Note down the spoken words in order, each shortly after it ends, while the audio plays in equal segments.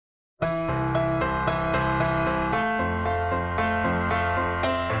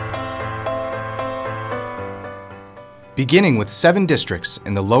Beginning with 7 districts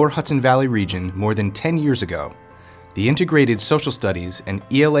in the lower Hudson Valley region more than 10 years ago, the Integrated Social Studies and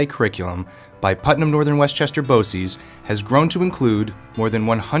ELA curriculum by Putnam Northern Westchester BOCES has grown to include more than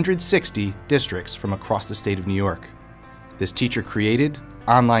 160 districts from across the state of New York. This teacher-created,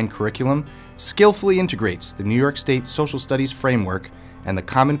 online curriculum skillfully integrates the New York State Social Studies framework and the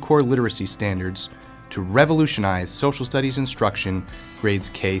Common Core literacy standards to revolutionize social studies instruction grades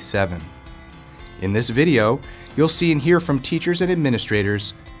K-7. In this video, you'll see and hear from teachers and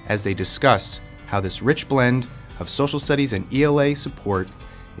administrators as they discuss how this rich blend of social studies and ELA support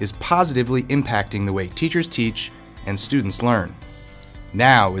is positively impacting the way teachers teach and students learn.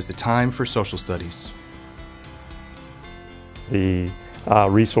 Now is the time for social studies. The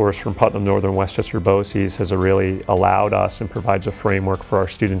resource from Putnam Northern Westchester BOCES has really allowed us and provides a framework for our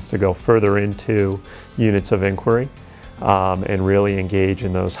students to go further into units of inquiry and really engage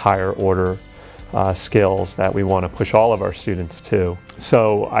in those higher order skills that we want to push all of our students to.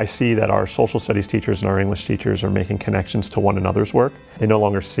 So I see that our social studies teachers and our English teachers are making connections to one another's work. They no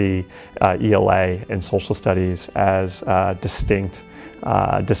longer see ELA and social studies as distinct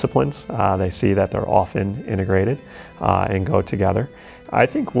disciplines. They see that they're often integrated and go together. I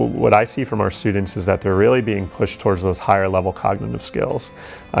think what I see from our students is that they're really being pushed towards those higher level cognitive skills.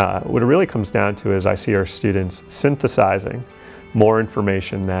 What it really comes down to is I see our students synthesizing more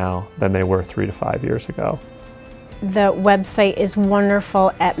information now than they were 3 to 5 years ago. The website is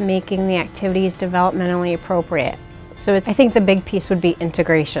wonderful at making the activities developmentally appropriate. So I think the big piece would be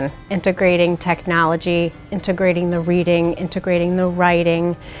integration. Integrating technology, integrating the reading, integrating the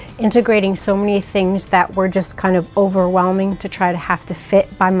writing, integrating so many things that were just kind of overwhelming to try to have to fit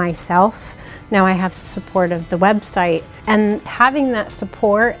by myself. Now I have support of the website, and having that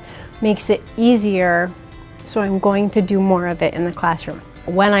support makes it easier. So I'm going to do more of it in the classroom.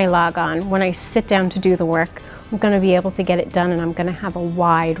 When I log on, when I sit down to do the work, I'm going to be able to get it done, and I'm going to have a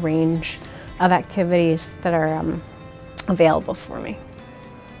wide range of activities that are available for me.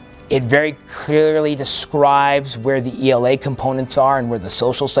 It very clearly describes where the ELA components are and where the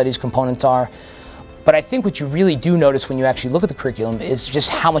social studies components are. But I think what you really do notice when you actually look at the curriculum is just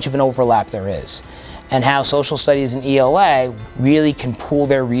how much of an overlap there is, and how social studies and ELA really can pool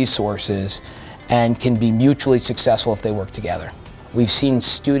their resources and can be mutually successful if they work together. We've seen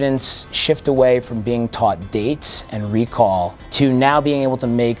students shift away from being taught dates and recall to now being able to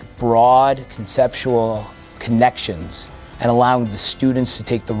make broad conceptual connections and allowing the students to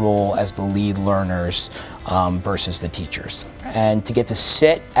take the role as the lead learners versus the teachers. And to get to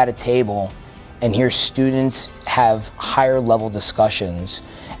sit at a table and hear students have higher level discussions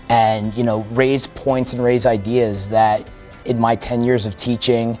and raise points and raise ideas that in my 10 years of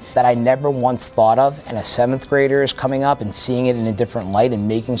teaching that I never once thought of, and a 7th grader is coming up and seeing it in a different light and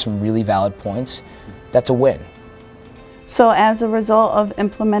making some really valid points, that's a win. So as a result of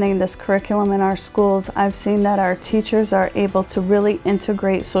implementing this curriculum in our schools, I've seen that our teachers are able to really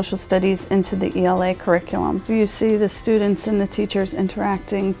integrate social studies into the ELA curriculum. So you see the students and the teachers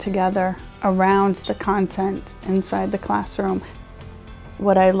interacting together around the content inside the classroom.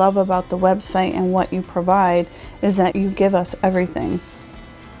 What I love about the website and what you provide is that you give us everything.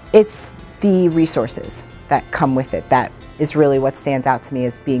 It's the resources that come with it that is really what stands out to me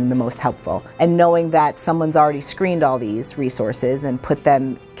as being the most helpful. And knowing that someone's already screened all these resources and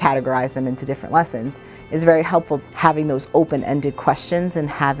categorized them into different lessons is very helpful. Having those open-ended questions and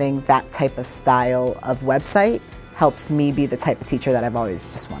having that type of style of website helps me be the type of teacher that I've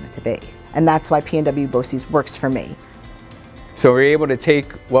always just wanted to be. And that's why PNW BOCES works for me. So we're able to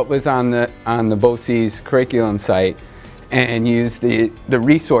take what was on the BOCES curriculum site and use the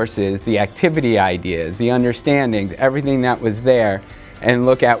resources, the activity ideas, the understandings, everything that was there, and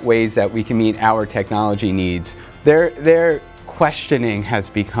look at ways that we can meet our technology needs. Their questioning has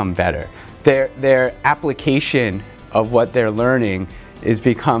become better. Their application of what they're learning is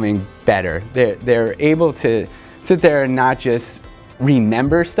becoming better. They're able to sit there and not just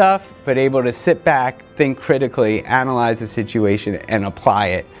remember stuff, but able to sit back, think critically, analyze the situation, and apply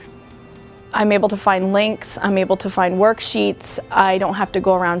it. I'm able to find links, I'm able to find worksheets, I don't have to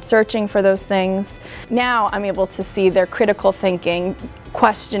go around searching for those things. Now I'm able to see their critical thinking,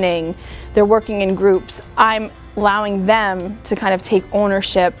 questioning, they're working in groups. I'm allowing them to kind of take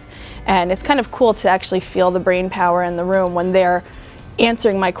ownership, and it's kind of cool to actually feel the brain power in the room when they're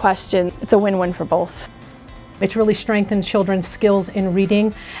answering my question. It's a win-win for both. It's really strengthened children's skills in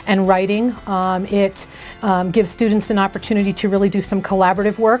reading and writing. It gives students an opportunity to really do some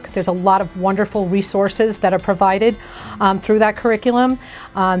collaborative work. There's a lot of wonderful resources that are provided through that curriculum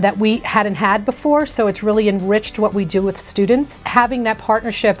that we hadn't had before, so it's really enriched what we do with students. Having that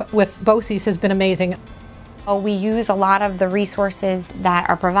partnership with BOCES has been amazing. We use a lot of the resources that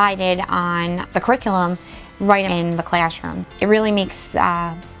are provided on the curriculum right in the classroom. It really makes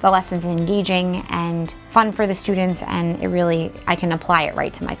the lessons engaging and fun for the students, and I can apply it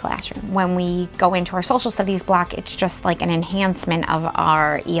right to my classroom. When we go into our social studies block, it's just like an enhancement of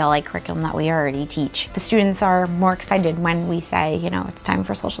our ELA curriculum that we already teach. The students are more excited when we say, you know, it's time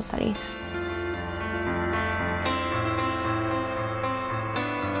for social studies.